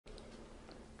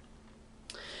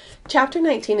Chapter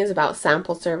 19 is about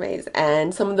sample surveys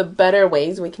and some of the better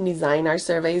ways we can design our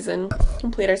surveys and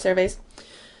complete our surveys.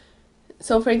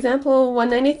 So for example,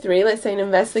 193, let's say an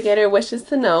investigator wishes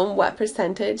to know what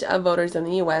percentage of voters in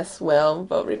the U.S. will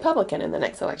vote Republican in the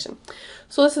next election.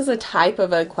 So this is a type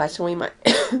of a question we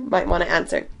might want to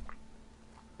answer.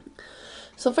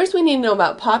 So first we need to know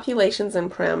about populations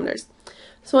and parameters.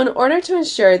 So in order to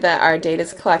ensure that our data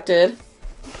is collected,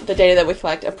 the data that we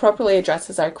collect appropriately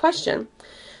addresses our question,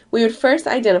 we would first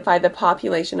identify the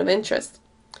population of interest.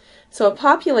 So a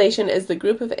population is the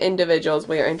group of individuals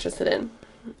we are interested in.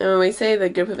 And when we say the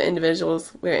group of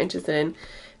individuals we are interested in,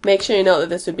 make sure you note that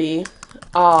this would be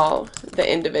all the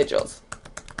individuals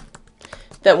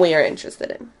that we are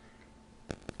interested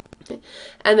in.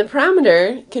 And the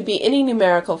parameter could be any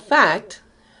numerical fact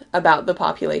about the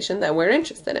population that we're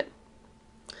interested in.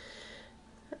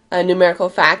 A numerical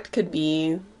fact could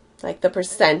be like the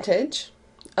percentage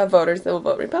of voters that will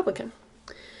vote Republican.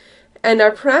 And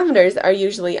our parameters are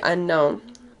usually unknown.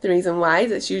 The reason why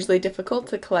is it's usually difficult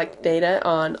to collect data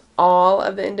on all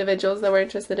of the individuals that we're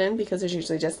interested in because there's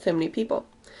usually just too many people.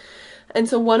 And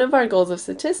so one of our goals of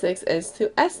statistics is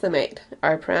to estimate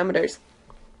our parameters.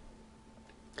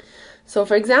 So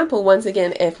for example, once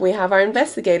again, if we have our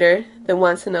investigator that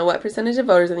wants to know what percentage of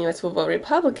voters in the U.S. will vote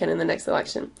Republican in the next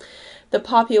election, the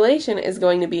population is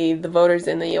going to be the voters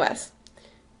in the U.S.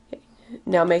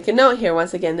 Now make a note here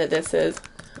once again that this is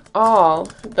all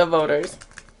the voters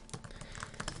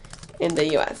in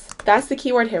the U.S. That's the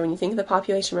key word here. When you think of the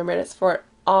population, remember it's for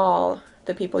all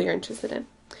the people you're interested in.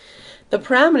 The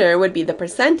parameter would be the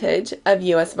percentage of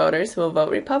U.S. voters who will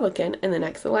vote Republican in the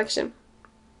next election.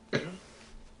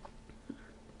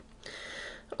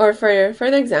 Or for a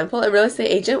further example, a real estate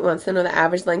agent wants to know the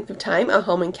average length of time a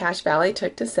home in Cache Valley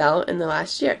took to sell in the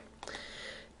last year.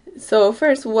 So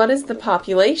first, what is the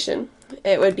population?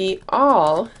 It would be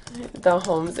all the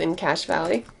homes in Cache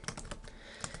Valley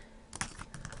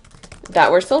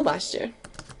that were sold last year.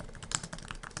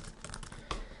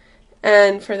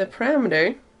 And for the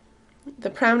parameter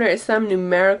is some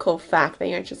numerical fact that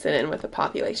you're interested in with the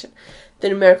population. The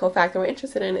numerical fact that we're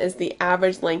interested in is the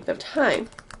average length of time.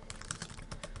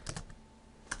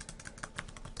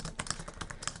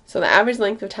 So the average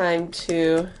length of time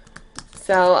to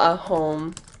sell a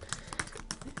home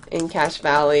in Cache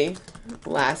Valley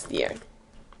last year.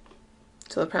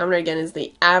 So the parameter again is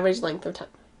the average length of time.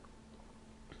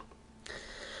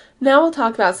 Now we'll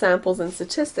talk about samples and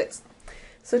statistics.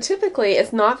 So typically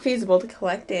it's not feasible to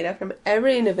collect data from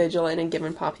every individual in a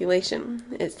given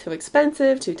population. It's too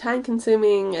expensive, too time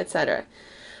consuming, etc.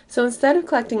 So instead of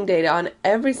collecting data on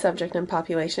every subject and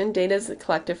population, data is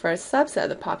collected for a subset of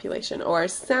the population, or a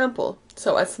sample,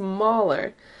 so a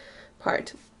smaller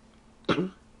part.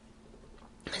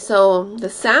 So the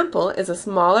sample is a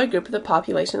smaller group of the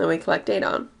population that we collect data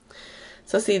on.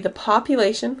 So see, the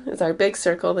population is our big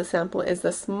circle, the sample is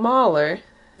the smaller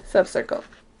subcircle.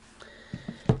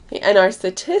 And our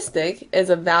statistic is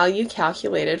a value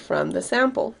calculated from the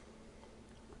sample.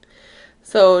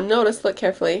 So notice, look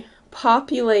carefully,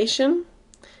 population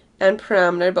and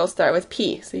parameter both start with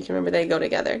P, so you can remember they go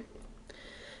together.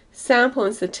 Sample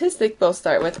and statistic both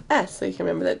start with S, so you can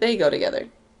remember that they go together.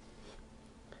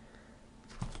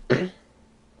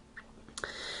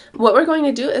 What we're going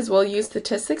to do is we'll use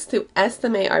statistics to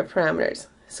estimate our parameters.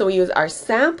 So we use our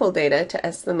sample data to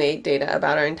estimate data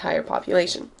about our entire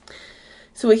population.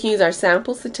 So we can use our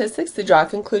sample statistics to draw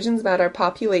conclusions about our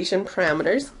population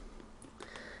parameters.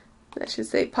 That should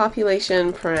say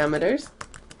population parameters.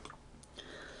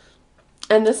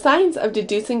 And the science of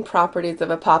deducing properties of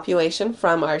a population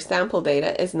from our sample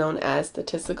data is known as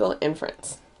statistical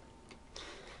inference.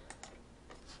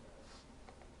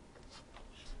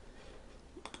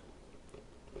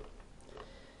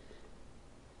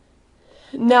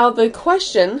 Now the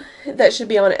question that should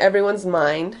be on everyone's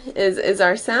mind is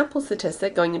our sample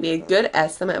statistic going to be a good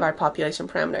estimate of our population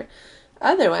parameter?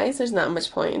 Otherwise, there's not much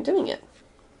point in doing it.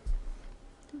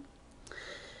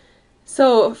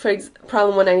 So for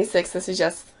problem 196, this is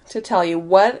just to tell you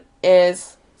what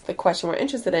is the question we're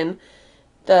interested in.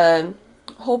 The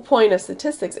whole point of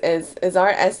statistics is our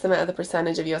estimate of the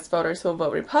percentage of U.S. voters who will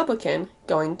vote Republican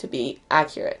going to be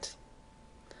accurate?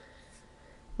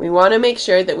 We want to make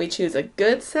sure that we choose a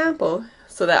good sample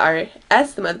so that our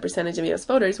estimate of the percentage of U.S.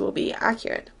 voters will be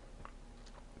accurate.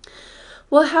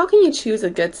 Well, how can you choose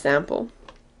a good sample?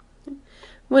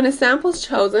 When a sample is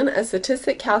chosen, a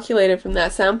statistic calculated from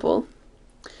that sample,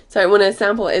 when a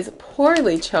sample is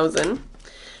poorly chosen,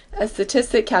 a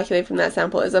statistic calculated from that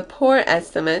sample is a poor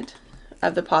estimate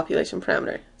of the population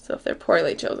parameter, so if they're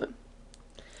poorly chosen.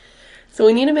 So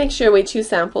we need to make sure we choose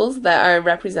samples that are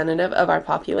representative of our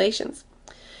populations.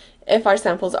 If our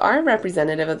samples are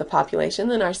representative of the population,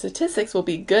 then our statistics will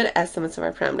be good estimates of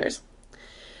our parameters.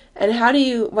 And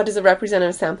what does a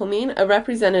representative sample mean? A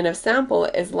representative sample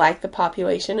is like the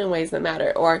population in ways that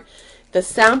matter, or the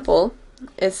sample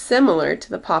is similar to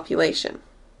the population.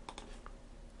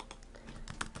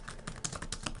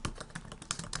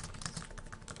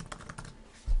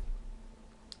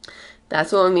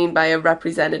 That's what we mean by a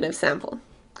representative sample.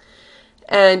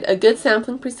 And a good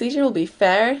sampling procedure will be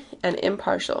fair and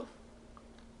impartial.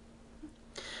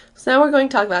 So now we're going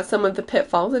to talk about some of the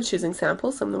pitfalls of choosing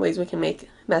samples, some of the ways we can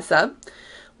mess up.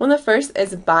 One of the first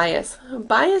is bias.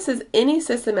 Bias is any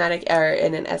systematic error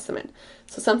in an estimate.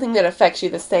 So something that affects you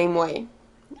the same way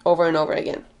over and over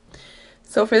again.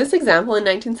 So for this example, in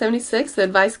 1976, the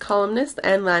advice columnist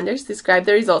Ann Landers described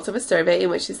the results of a survey in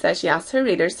which she said she asked her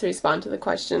readers to respond to the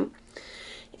question,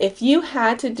 if you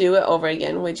had to do it over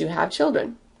again, would you have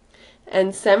children?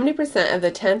 And 70% of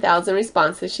the 10,000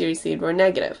 responses she received were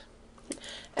negative.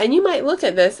 And you might look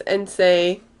at this and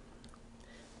say,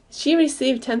 she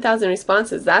received 10,000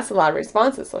 responses. That's a lot of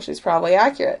responses, so she's probably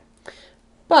accurate.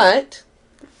 But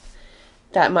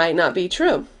that might not be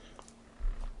true.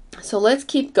 So let's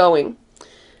keep going.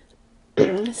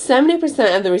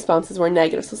 70% of the responses were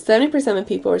negative. So 70% of the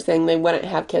people were saying they wouldn't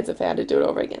have kids if they had to do it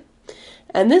over again.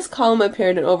 And this column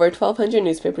appeared in over 1,200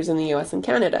 newspapers in the U.S. and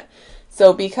Canada.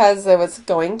 So because it was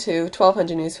going to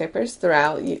 1,200 newspapers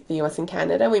throughout the U.S. and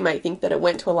Canada, we might think that it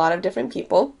went to a lot of different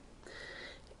people,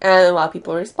 and a lot of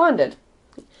people responded.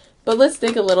 But let's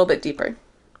dig a little bit deeper.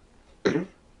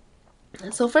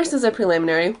 So first, as a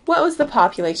preliminary, what was the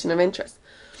population of interest?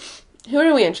 Who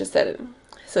are we interested in?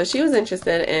 So she was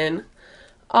interested in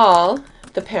all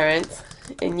the parents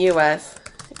in U.S.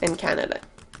 and Canada.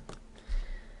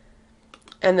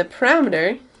 And the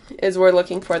parameter is we're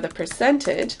looking for the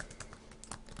percentage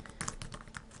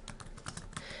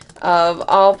of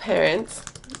all parents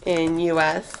in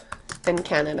U.S. and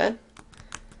Canada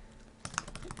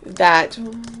that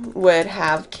would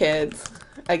have kids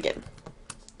again.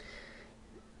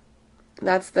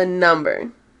 That's the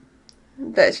number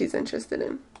that she's interested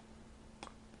in.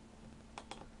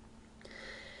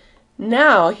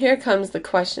 Now, here comes the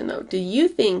question though. Do you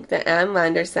think the Ann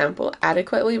Landers sample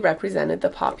adequately represented the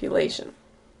population?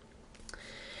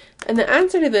 And the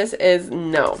answer to this is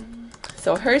no.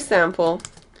 So her sample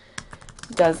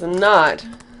does not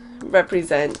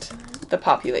represent the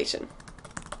population.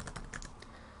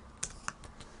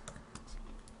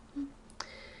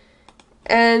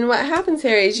 And what happens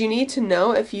here is you need to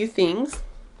know a few things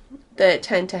that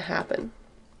tend to happen.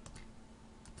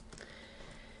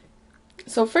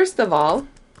 So first of all,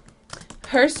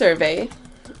 her survey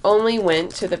only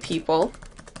went to the people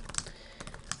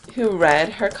who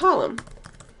read her column.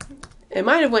 It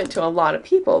might have went to a lot of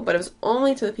people, but it was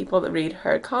only to the people that read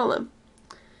her column.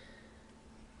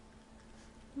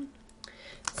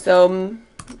 So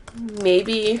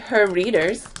maybe her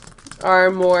readers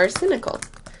are more cynical.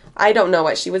 I don't know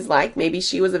what she was like. Maybe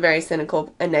she was a very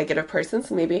cynical and negative person,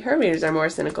 so maybe her readers are more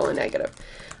cynical and negative.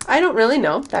 I don't really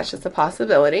know. That's just a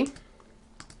possibility.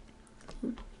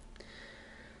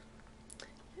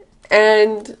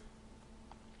 And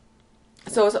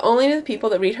so it's only to the people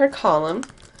that read her column.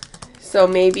 So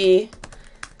maybe,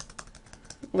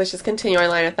 let's just continue our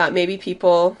line of thought. Maybe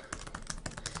people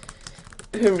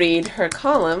who read her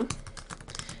column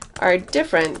are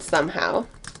different somehow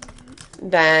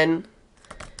than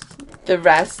the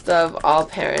rest of all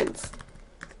parents.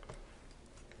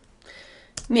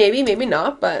 Maybe, maybe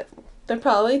not, but they're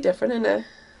probably different in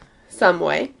some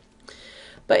way.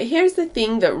 But here's the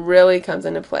thing that really comes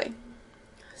into play.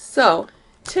 So,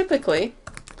 typically,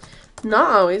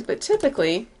 not always, but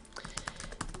typically,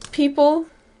 people,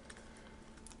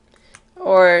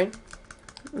 or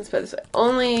let's put it this way,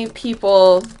 only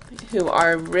people who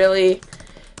are really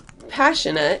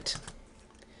passionate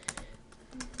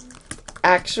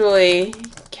actually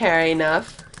care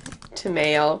enough to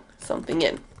mail something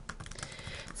in.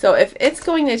 So if it's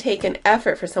going to take an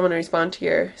effort for someone to respond to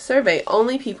your survey,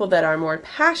 only people that are more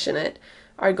passionate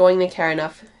are going to care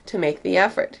enough to make the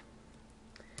effort.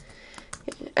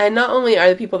 And not only are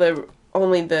the people that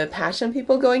only the passionate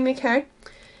people going to care,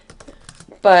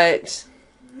 but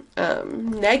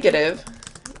negative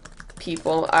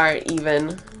people are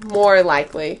even more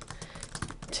likely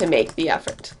to make the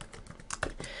effort.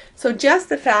 So just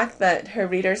the fact that her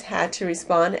readers had to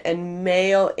respond and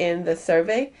mail in the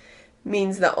survey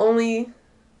means that only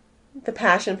the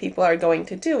passionate people are going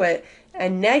to do it,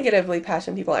 and negatively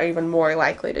passionate people are even more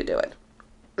likely to do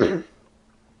it.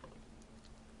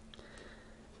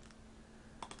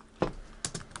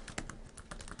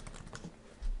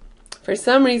 For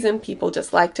some reason, people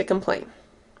just like to complain.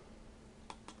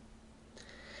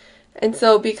 And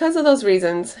so because of those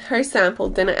reasons, her sample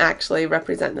didn't actually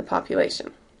represent the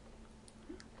population.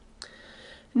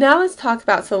 Now let's talk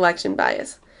about selection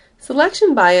bias.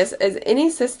 Selection bias is any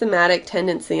systematic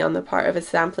tendency on the part of a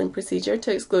sampling procedure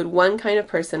to exclude one kind of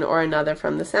person or another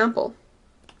from the sample.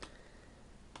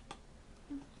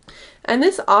 And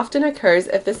this often occurs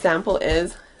if the sample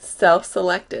is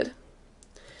self-selected.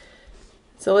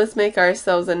 So let's make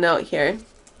ourselves a note here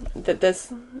that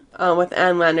this, with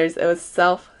Ann Landers, it was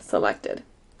self-selected.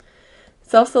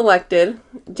 Self-selected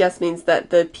just means that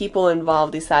the people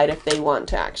involved decide if they want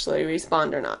to actually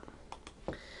respond or not.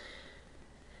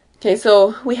 Okay,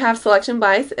 so we have selection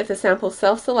bias if the sample is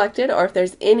self-selected or if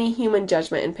there's any human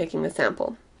judgment in picking the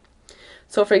sample.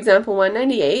 So for example,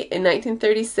 198, in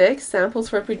 1936, samples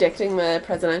for predicting the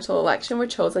presidential election were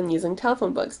chosen using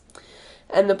telephone books.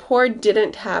 And the poor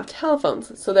didn't have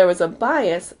telephones, so there was a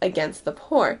bias against the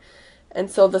poor. And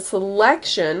so the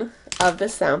selection of the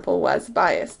sample was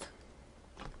biased.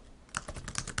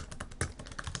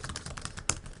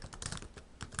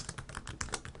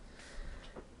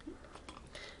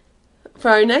 For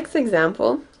our next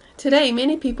example, today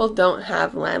many people don't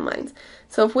have landlines.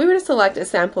 So if we were to select a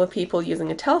sample of people using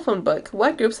a telephone book,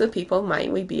 what groups of people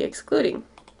might we be excluding?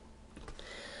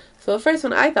 So the first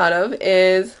one I thought of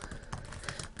is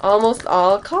almost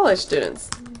all college students.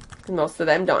 Most of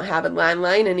them don't have a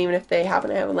landline, and even if they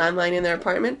happen to have a landline in their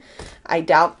apartment, I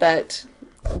doubt that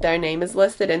their name is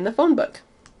listed in the phone book.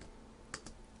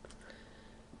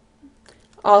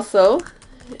 Also,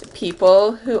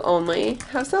 people who only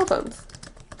have cell phones.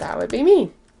 That would be me.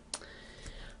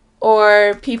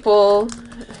 Or people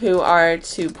who are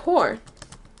too poor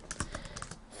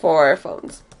for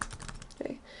phones.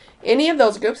 Okay. Any of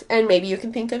those groups, and maybe you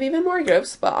can think of even more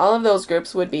groups, but all of those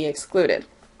groups would be excluded.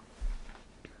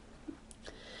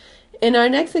 In our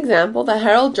next example, the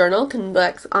Herald Journal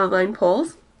conducts online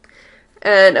polls,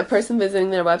 and a person visiting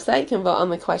their website can vote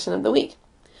on the question of the week.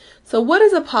 So what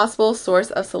is a possible source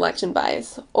of selection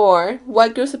bias, or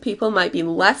what groups of people might be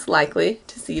less likely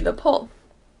to see the poll?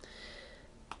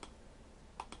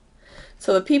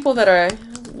 So the people that are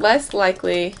less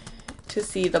likely to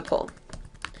see the poll.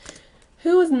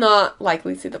 Who is not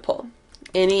likely to see the poll?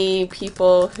 Any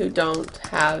people who don't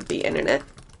have the internet.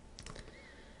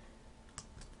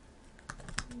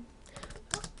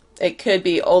 It could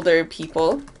be older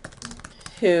people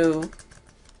who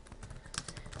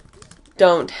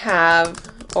don't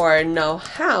have or know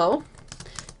how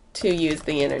to use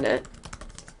the internet.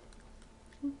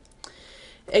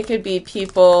 It could be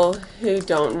people who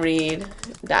don't read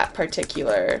that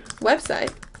particular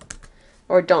website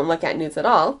or don't look at news at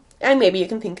all, and maybe you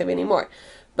can think of any more.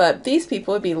 But these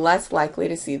people would be less likely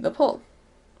to see the poll.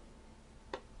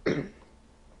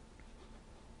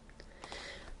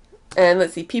 And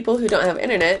let's see, people who don't have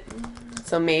internet,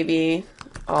 so maybe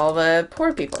all the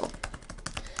poor people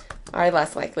are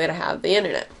less likely to have the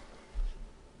internet.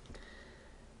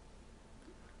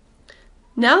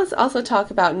 Now let's also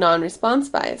talk about non-response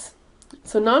bias.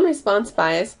 So non-response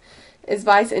bias is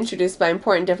bias introduced by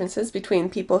important differences between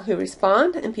people who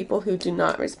respond and people who do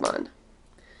not respond.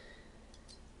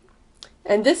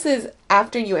 And this is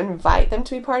after you invite them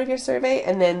to be part of your survey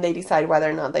and then they decide whether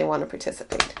or not they want to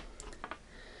participate.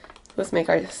 Let's make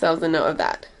ourselves a note of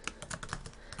that.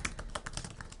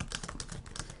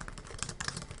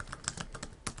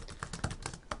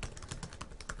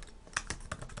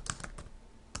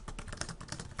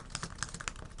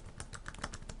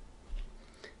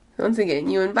 Once again,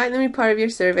 you invite them to be part of your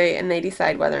survey and they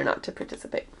decide whether or not to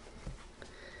participate.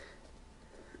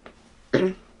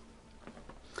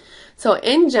 So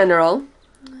in general,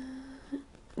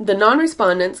 the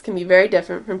non-respondents can be very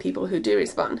different from people who do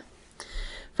respond.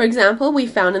 For example, we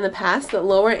found in the past that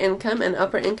lower income and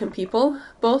upper income people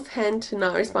both tend to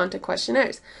not respond to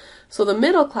questionnaires. So the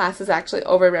middle class is actually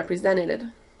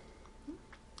overrepresented.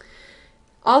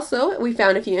 Also, we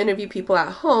found if you interview people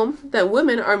at home, that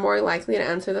women are more likely to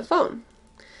answer the phone.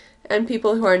 And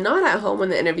people who are not at home when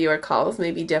the interviewer calls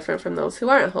may be different from those who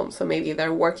are at home. So maybe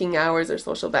their working hours or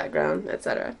social background,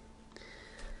 etc.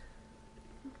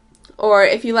 Or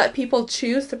if you let people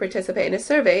choose to participate in a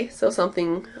survey, so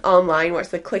something online where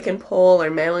it's a click and poll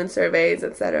or mail-in surveys,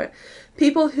 etc.,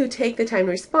 people who take the time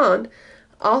to respond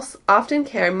also often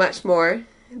care much more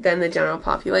than the general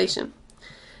population.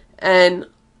 And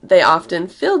they often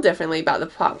feel differently about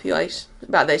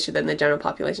the issue than the general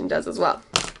population does as well.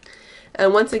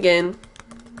 And once again,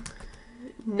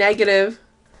 negative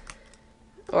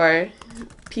or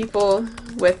people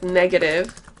with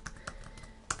negative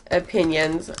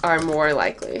opinions are more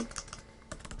likely.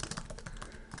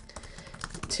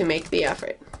 to make the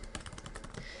effort.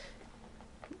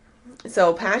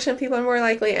 So passionate people are more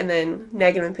likely, and then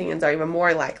negative opinions are even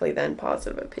more likely than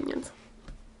positive opinions.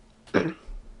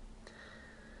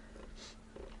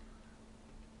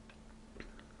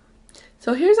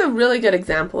 So here's a really good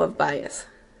example of bias.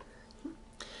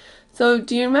 So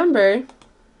do you remember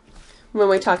when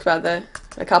we talked about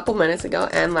a couple minutes ago,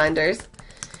 Ann Landers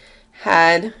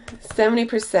had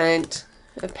 70%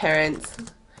 of parents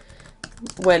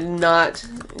would not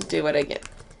do it again.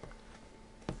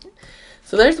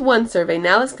 So there's one survey.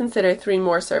 Now let's consider 3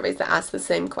 more surveys that ask the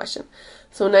same question.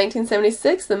 So in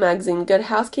 1976, the magazine Good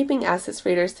Housekeeping asked its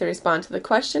readers to respond to the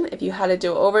question, if you had to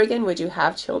do it over again, would you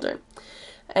have children?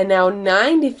 And now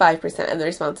 95% of the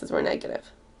responses were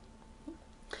negative.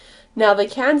 Now the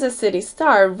Kansas City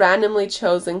Star randomly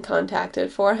chose and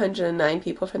contacted 409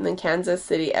 people from the Kansas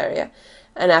City area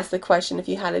and asked the question, if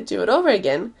you had to do it over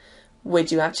again,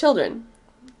 would you have children?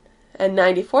 And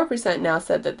 94% now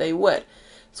said that they would.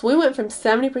 So we went from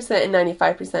 70% and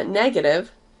 95%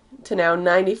 negative to now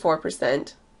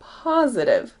 94%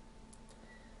 positive.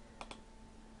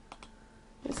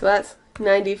 So that's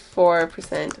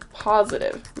 94%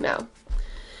 positive now.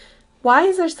 Why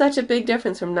is there such a big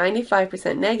difference from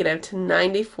 95% negative to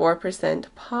 94%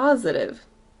 positive?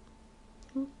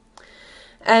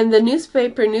 And the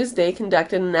newspaper Newsday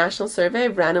conducted a national survey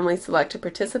of randomly selected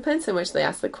participants in which they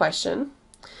asked the question.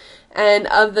 And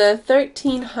of the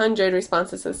 1,300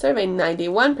 responses to the survey,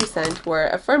 91% were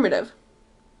affirmative.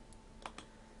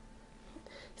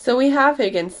 So we have here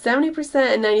again 70%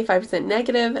 and 95%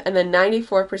 negative, and then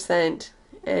 94%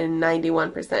 and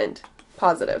 91%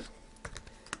 positive.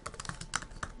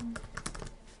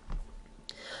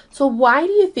 So why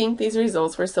do you think these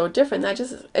results were so different?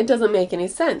 It doesn't make any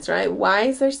sense, right? Why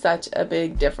is there such a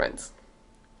big difference?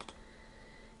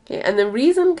 Okay, and the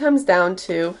reason comes down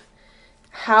to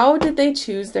how did they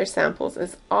choose their samples?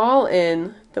 It's all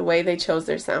in the way they chose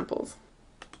their samples.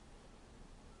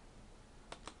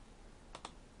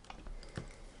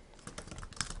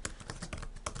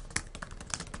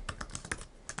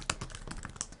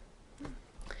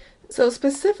 So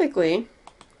specifically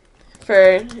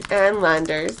for Ann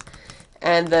Landers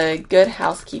and the Good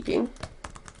Housekeeping,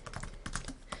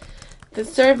 the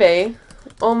survey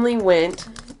only went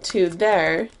to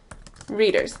their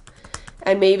readers.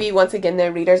 And maybe, once again,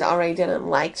 their readers already didn't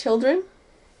like children.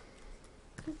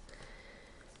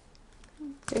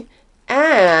 Okay.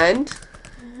 And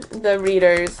the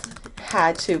readers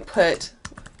had to put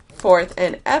forth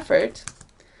an effort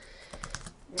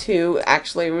to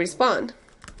actually respond,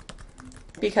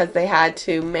 because they had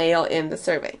to mail in the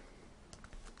survey.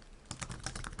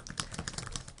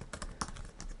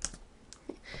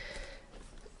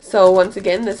 So once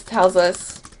again, this tells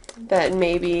us that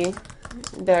maybe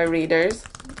their readers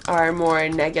are more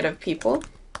negative people.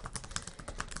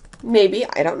 Maybe,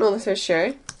 I don't know this for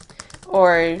sure,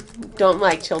 or don't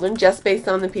like children just based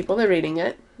on the people they're reading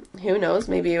it. Who knows,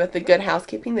 maybe with the Good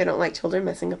Housekeeping they don't like children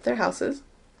messing up their houses.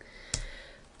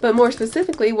 But more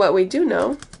specifically, what we do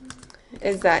know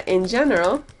is that in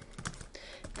general,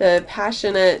 the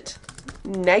passionate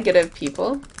negative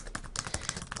people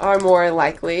are more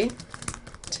likely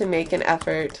to make an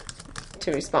effort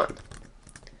to respond.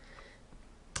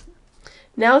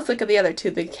 Now let's look at the other two.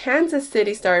 The Kansas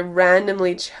City Star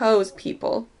randomly chose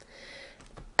people,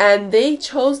 and they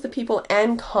chose the people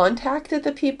and contacted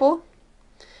the people,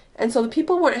 and so the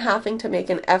people weren't having to make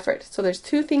an effort. So there's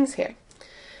 2 things here.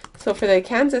 So for the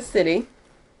Kansas City,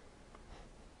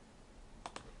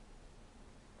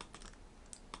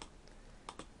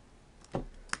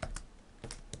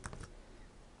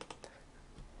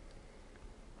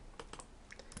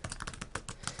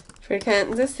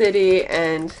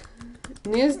 and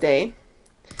Newsday,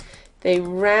 they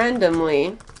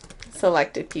randomly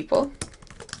selected people.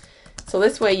 So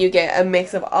this way you get a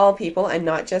mix of all people and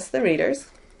not just the readers.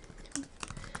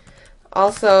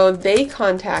 Also, they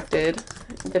contacted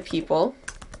the people,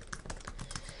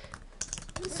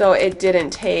 so it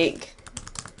didn't take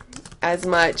as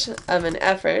much of an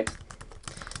effort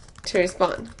to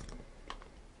respond.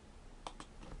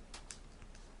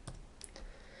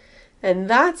 And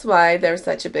that's why there's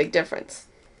such a big difference.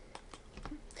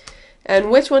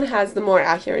 And which one has the more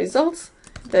accurate results?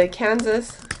 The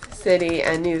Kansas City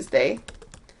and Newsday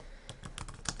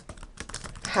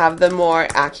have the more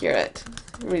accurate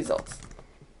results.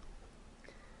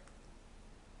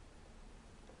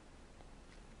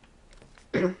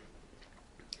 And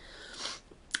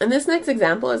this next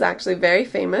example is actually very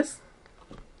famous.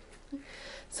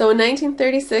 So in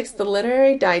 1936, the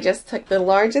Literary Digest took the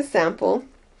largest sample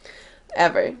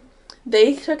ever,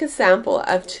 they took a sample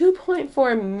of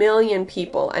 2.4 million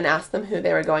people and asked them who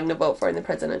they were going to vote for in the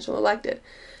presidential election.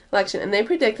 And they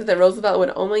predicted that Roosevelt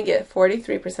would only get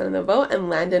 43% of the vote and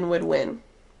Landon would win.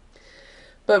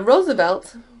 But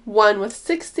Roosevelt won with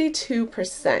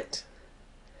 62%.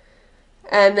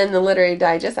 And then the Literary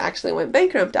Digest actually went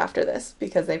bankrupt after this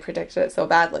because they predicted it so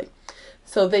badly.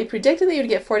 So they predicted that you would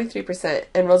get 43%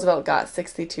 and Roosevelt got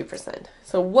 62%.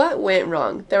 So what went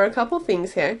wrong? There were a couple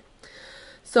things here.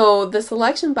 So the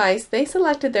selection bias, they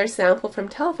selected their sample from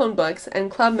telephone books and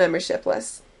club membership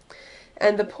lists.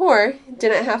 And the poor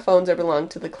didn't have phones or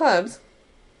belonged to the clubs.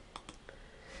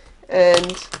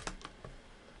 And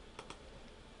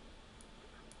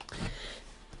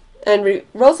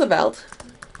Roosevelt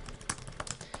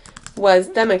was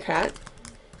Democrat,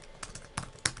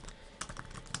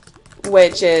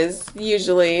 which is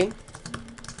usually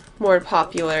more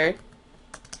popular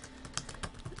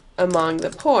among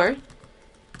the poor.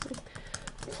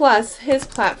 Plus, his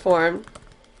platform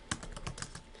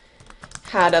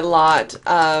had a lot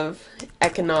of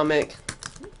economic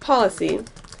policy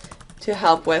to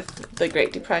help with the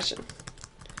Great Depression.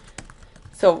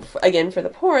 So again, for the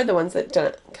poor, the ones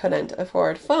that couldn't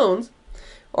afford phones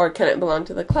or couldn't belong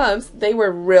to the clubs, they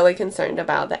were really concerned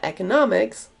about the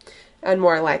economics and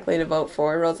more likely to vote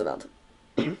for Roosevelt.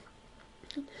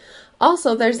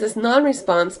 Also, there's this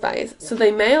non-response bias. So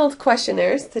they mailed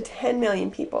questionnaires to 10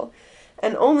 million people,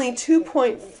 and only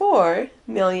 2.4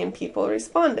 million people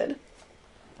responded.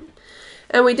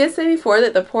 And we did say before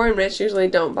that the poor and rich usually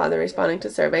don't bother responding to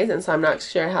surveys, and so I'm not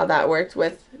sure how that worked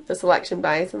with the selection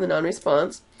bias and the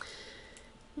non-response.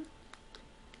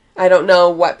 I don't know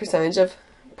what percentage of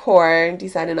poor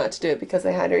decided not to do it because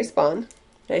they had to respond.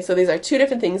 Okay, so these are two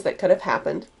different things that could have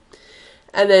happened.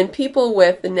 And then people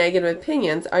with the negative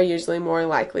opinions are usually more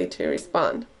likely to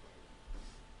respond.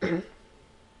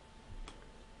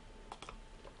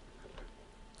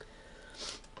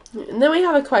 And then we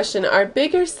have a question, are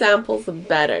bigger samples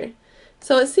better?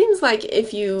 So it seems like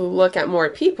if you look at more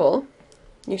people,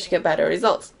 you should get better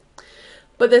results.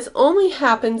 But this only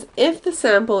happens if the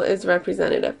sample is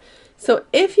representative. So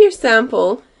if your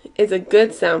sample is a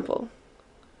good sample,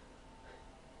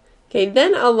 okay,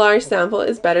 then a large sample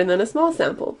is better than a small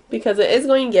sample because it is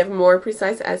going to give more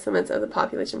precise estimates of the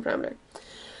population parameter.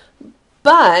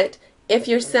 But if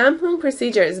your sampling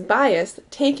procedure is biased,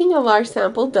 taking a large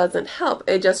sample doesn't help.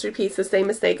 It just repeats the same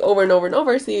mistake over and over and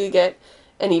over, so you get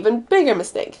an even bigger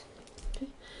mistake. Okay.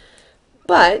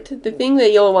 But the thing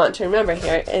that you'll want to remember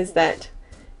here is that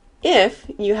if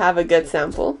you have a good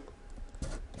sample,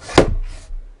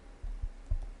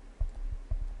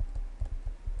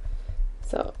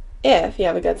 so if you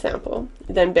have a good sample,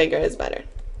 then bigger is better.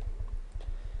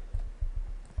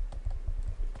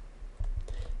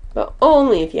 But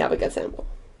only if you have a good sample.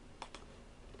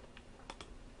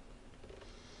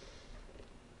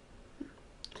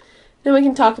 Then we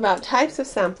can talk about types of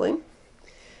sampling.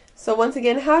 So once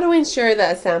again, how do we ensure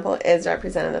that a sample is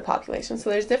representative of the population? So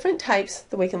there's different types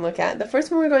that we can look at. The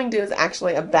first one we're going to do is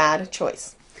actually a bad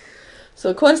choice.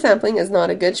 So quota sampling is not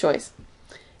a good choice.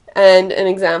 And an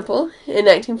example, in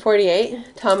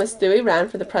 1948, Thomas Dewey ran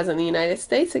for the President of the United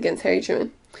States against Harry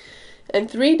Truman. And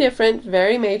three different,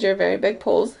 very major, very big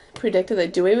polls predicted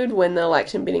that Dewey would win the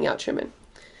election, beating out Truman.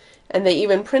 And they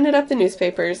even printed up the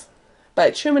newspapers,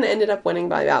 but Truman ended up winning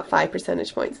by about 5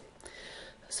 percentage points.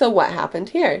 So what happened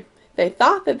here? They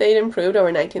thought that they'd improved over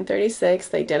 1936.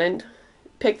 They didn't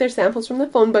pick their samples from the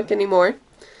phone book anymore.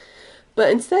 But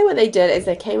instead what they did is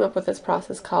they came up with this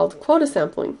process called quota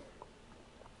sampling.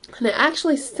 And it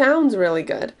actually sounds really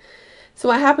good. So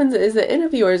what happens is that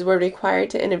interviewers were required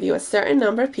to interview a certain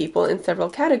number of people in several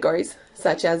categories,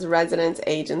 such as residence,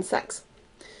 age, and sex.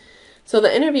 So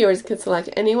the interviewers could select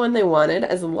anyone they wanted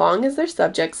as long as their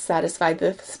subjects satisfied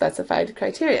the specified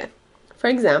criteria. For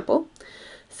example,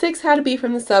 6 had to be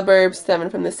from the suburbs, 7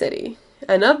 from the city.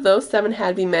 And of those, 7 had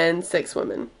to be men, 6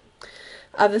 women.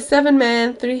 Of the 7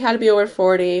 men, 3 had to be over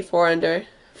 40, 4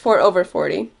 over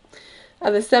 40.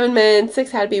 Of the 7 men,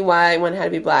 6 had to be white, 1 had to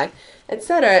be black,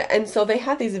 etc. And so they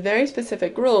had these very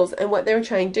specific rules, and what they were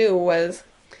trying to do was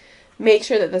make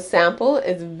sure that the sample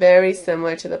is very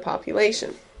similar to the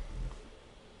population.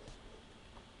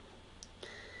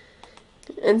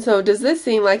 And so does this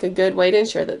seem like a good way to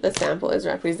ensure that the sample is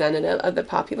representative of the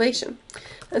population?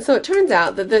 And so it turns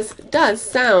out that this does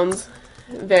sound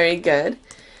very good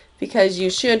because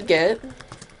you should get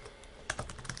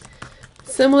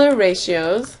similar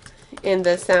ratios in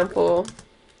the sample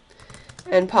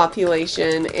and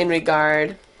population in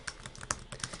regard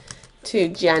to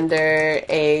gender,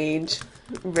 age,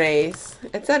 race,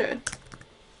 etc.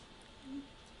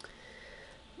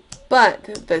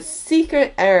 But the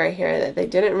secret error here that they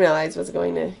didn't realize was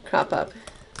going to crop up,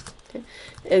 okay,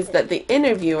 is that the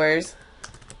interviewers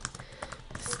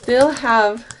still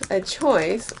have a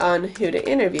choice on who to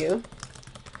interview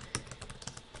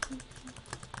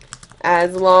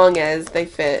as long as they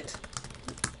fit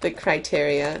the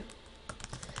criteria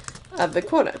of the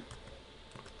quota.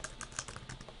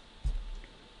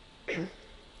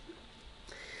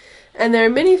 And there are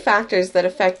many factors that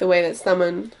affect the way that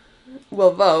someone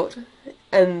will vote,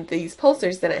 and these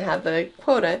pollsters didn't have the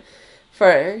quota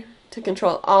to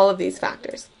control all of these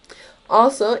factors.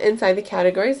 Also, inside the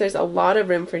categories, there's a lot of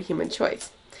room for human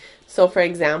choice. So, for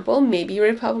example, maybe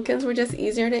Republicans were just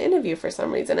easier to interview for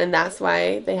some reason, and that's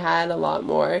why they had a lot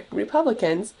more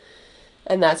Republicans,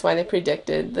 and that's why they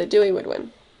predicted that Dewey would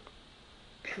win.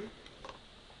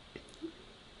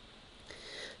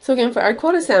 So again, for our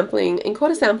quota sampling, in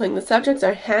quota sampling, the subjects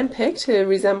are handpicked to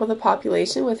resemble the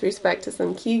population with respect to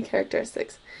some key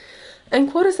characteristics.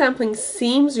 And quota sampling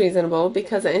seems reasonable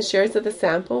because it ensures that the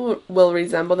sample will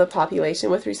resemble the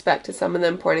population with respect to some of the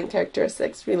important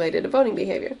characteristics related to voting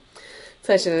behavior.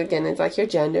 Such as, again, it's like your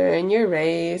gender and your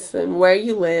race and where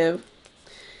you live.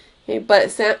 Okay,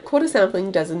 but quota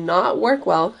sampling does not work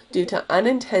well due to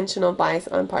unintentional bias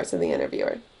on parts of the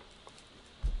interviewer.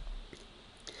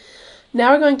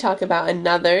 Now we're going to talk about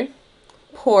another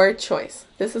poor choice.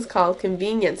 This is called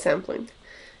convenient sampling,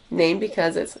 named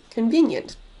because it's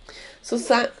convenient. So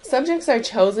subjects are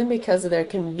chosen because of their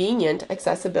convenient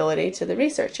accessibility to the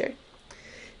researcher.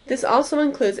 This also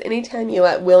includes any time you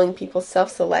let willing people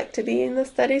self-select to be in the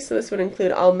study, so this would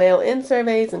include all mail-in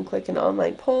surveys and click and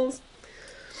online polls.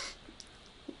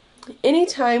 Any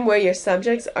time where your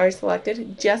subjects are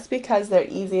selected just because they're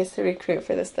easiest to recruit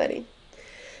for the study.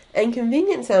 And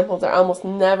convenient samples are almost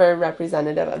never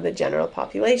representative of the general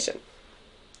population.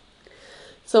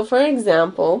 So for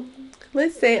example,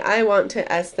 let's say I want to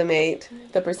estimate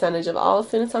the percentage of all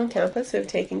students on campus who have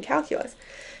taken calculus,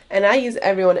 and I use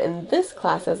everyone in this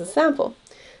class as a sample.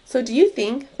 So do you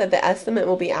think that the estimate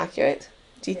will be accurate?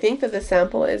 Do you think that the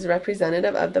sample is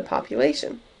representative of the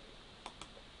population?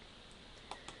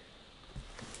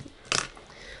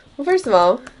 Well, first of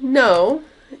all, no.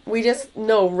 We just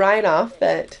know right off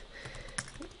that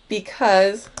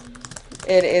because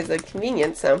it is a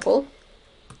convenient sample,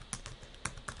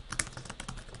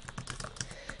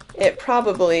 it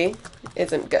probably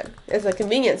isn't good. It's a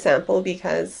convenient sample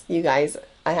because you guys,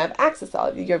 I have access to all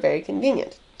of you. You're very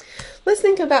convenient. Let's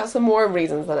think about some more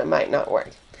reasons that it might not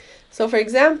work. So for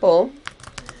example,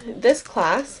 this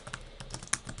class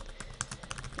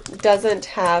doesn't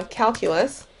have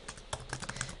calculus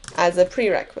as a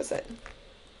prerequisite.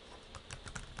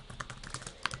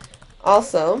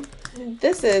 Also,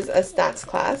 this is a stats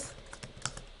class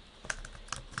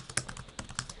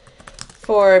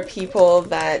for people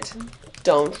that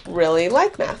don't really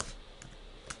like math.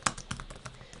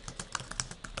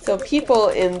 So people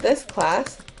in this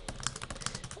class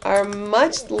are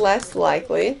much less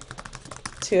likely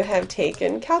to have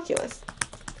taken calculus.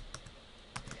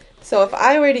 So if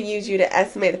I were to use you to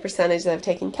estimate the percentage that have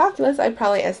taken calculus, I'd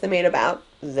probably estimate about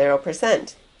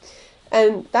 0%.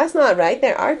 And that's not right.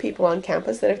 There are people on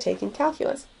campus that have taken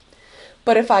calculus.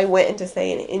 But if I went into,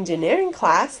 say, an engineering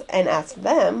class and asked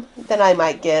them, then I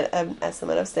might get an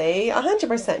estimate of, say,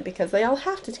 100% because they all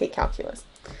have to take calculus.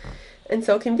 And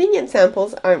so convenient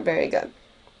samples aren't very good.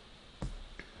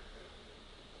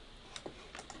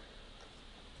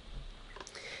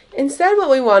 Instead, what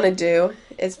we want to do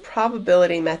is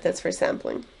probability methods for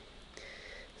sampling.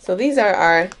 So these are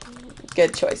our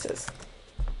good choices.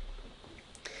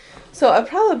 So a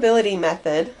probability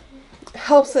method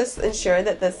helps us ensure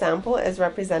that the sample is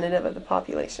representative of the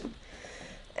population.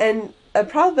 And a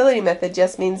probability method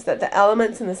just means that the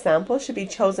elements in the sample should be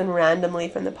chosen randomly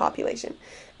from the population.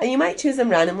 And you might choose them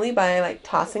randomly by like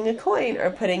tossing a coin or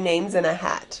putting names in a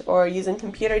hat or using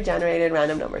computer-generated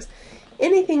random numbers.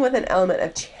 Anything with an element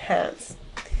of chance.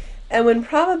 And when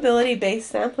probability-based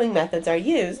sampling methods are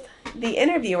used, the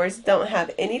interviewers don't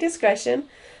have any discretion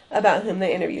about whom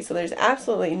they interview. So there's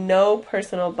absolutely no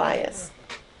personal bias.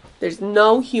 There's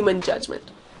no human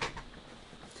judgment.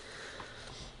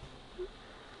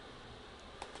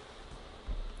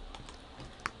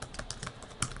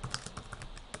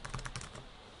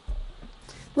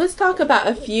 Let's talk about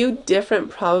a few different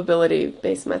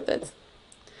probability-based methods.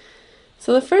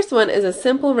 So the first one is a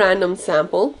simple random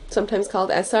sample, sometimes called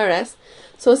SRS.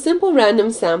 So a simple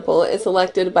random sample is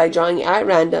selected by drawing at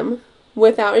random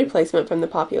without replacement from the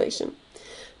population.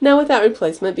 Now without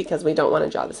replacement because we don't want to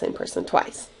draw the same person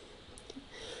twice.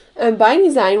 And by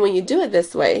design, when you do it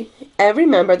this way, every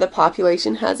member of the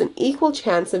population has an equal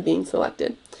chance of being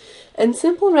selected. And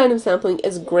simple random sampling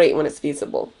is great when it's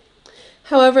feasible.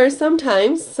 However,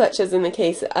 sometimes, such as in the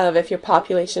case of if your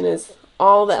population is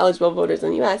all the eligible voters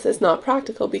in the U.S., it's not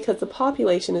practical because the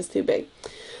population is too big.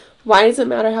 Why does it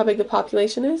matter how big the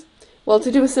population is? Well,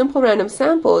 to do a simple random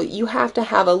sample, you have to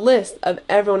have a list of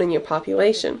everyone in your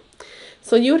population.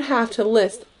 So you would have to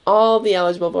list all the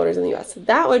eligible voters in the U.S.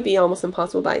 That would be almost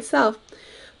impossible by itself.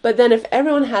 But then if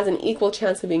everyone has an equal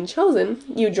chance of being chosen,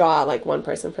 you draw out like one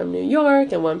person from New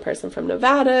York and one person from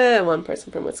Nevada and one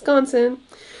person from Wisconsin,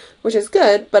 which is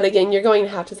good, but again, you're going to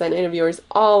have to send interviewers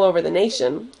all over the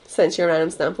nation since your random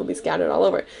sample will be scattered all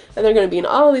over. And they're going to be in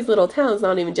all these little towns,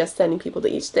 not even just sending people to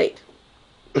each state.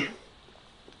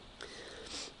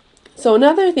 So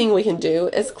another thing we can do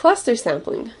is cluster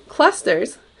sampling.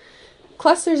 Clusters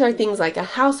are things like a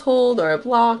household or a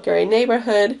block or a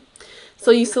neighborhood.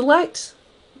 So you select,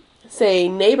 say,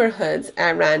 neighborhoods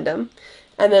at random,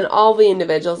 and then all the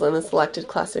individuals in the selected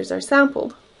clusters are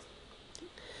sampled.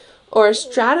 Or a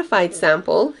stratified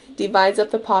sample divides up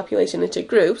the population into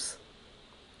groups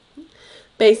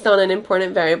based on an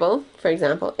important variable, for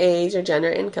example, age or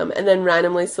gender, income, and then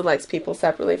randomly selects people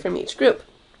separately from each group.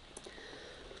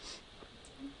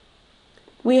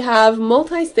 We have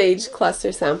multi-stage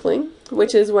cluster sampling,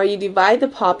 which is where you divide the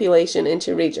population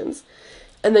into regions,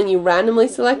 and then you randomly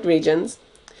select regions,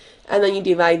 and then you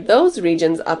divide those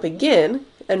regions up again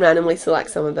and randomly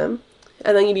select some of them,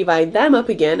 and then you divide them up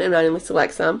again and randomly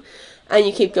select some, and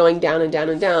you keep going down and down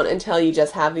and down until you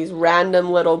just have these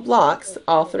random little blocks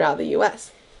all throughout the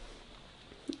U.S.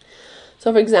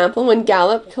 So for example, when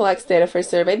Gallup collects data for a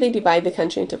survey, they divide the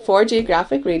country into 4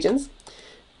 geographic regions: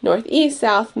 Northeast,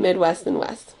 South, Midwest, and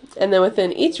West. And then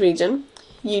within each region,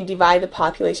 you divide the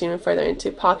population even further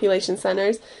into population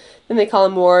centers, and they call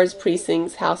them wards,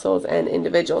 precincts, households, and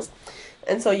individuals.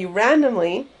 And so you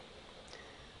randomly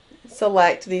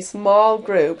select these small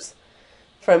groups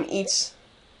from each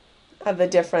of the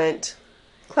different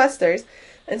clusters,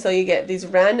 and so you get these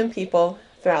random people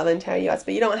throughout the entire U.S.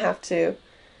 But you don't have to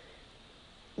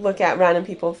look at random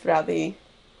people throughout the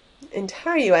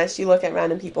entire U.S. You look at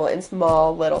random people in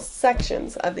small little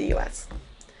sections of the U.S.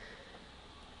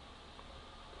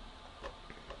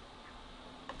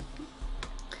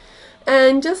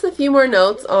 And just a few more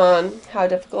notes on how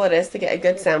difficult it is to get a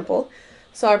good sample.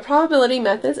 So our probability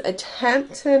methods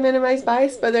attempt to minimize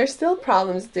bias, but there's still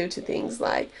problems due to things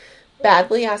like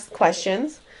badly asked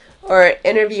questions or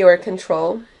interviewer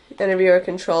control. Interviewer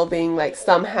control being like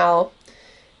somehow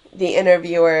the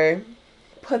interviewer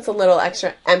puts a little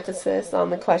extra emphasis on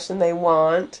the question they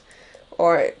want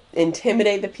or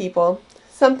intimidate the people,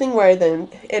 something where the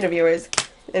interviewer is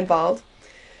involved.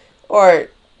 Or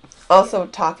also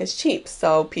talk is cheap,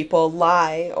 so people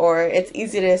lie, or it's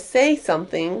easy to say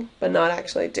something but not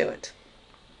actually do it.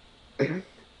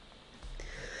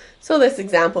 So this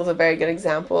example is a very good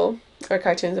example, or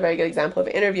cartoon is a very good example of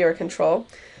interviewer control,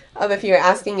 of if you're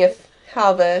asking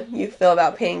how you feel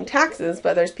about paying taxes,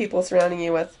 but there's people surrounding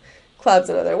you with clubs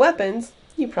and other weapons,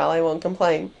 you probably won't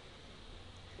complain.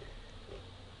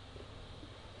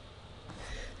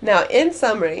 Now, in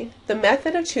summary, the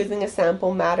method of choosing a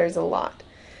sample matters a lot.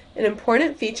 An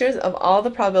important features of all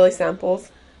the probability samples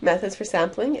methods for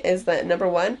sampling is that, number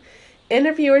 1,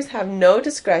 interviewers have no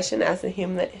discretion as to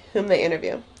whom they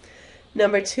interview.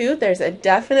 Number 2, there's a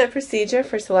definite procedure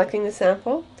for selecting the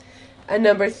sample. And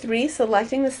number 3,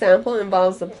 selecting the sample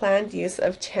involves the planned use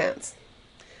of chance.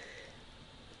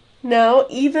 Now,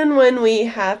 even when we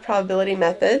have probability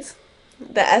methods,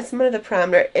 the estimate of the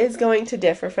parameter is going to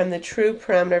differ from the true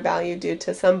parameter value due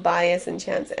to some bias and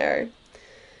chance error.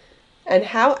 And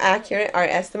how accurate our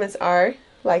estimates are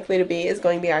likely to be is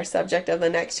going to be our subject of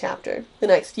the next chapter, the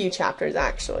next few chapters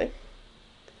actually.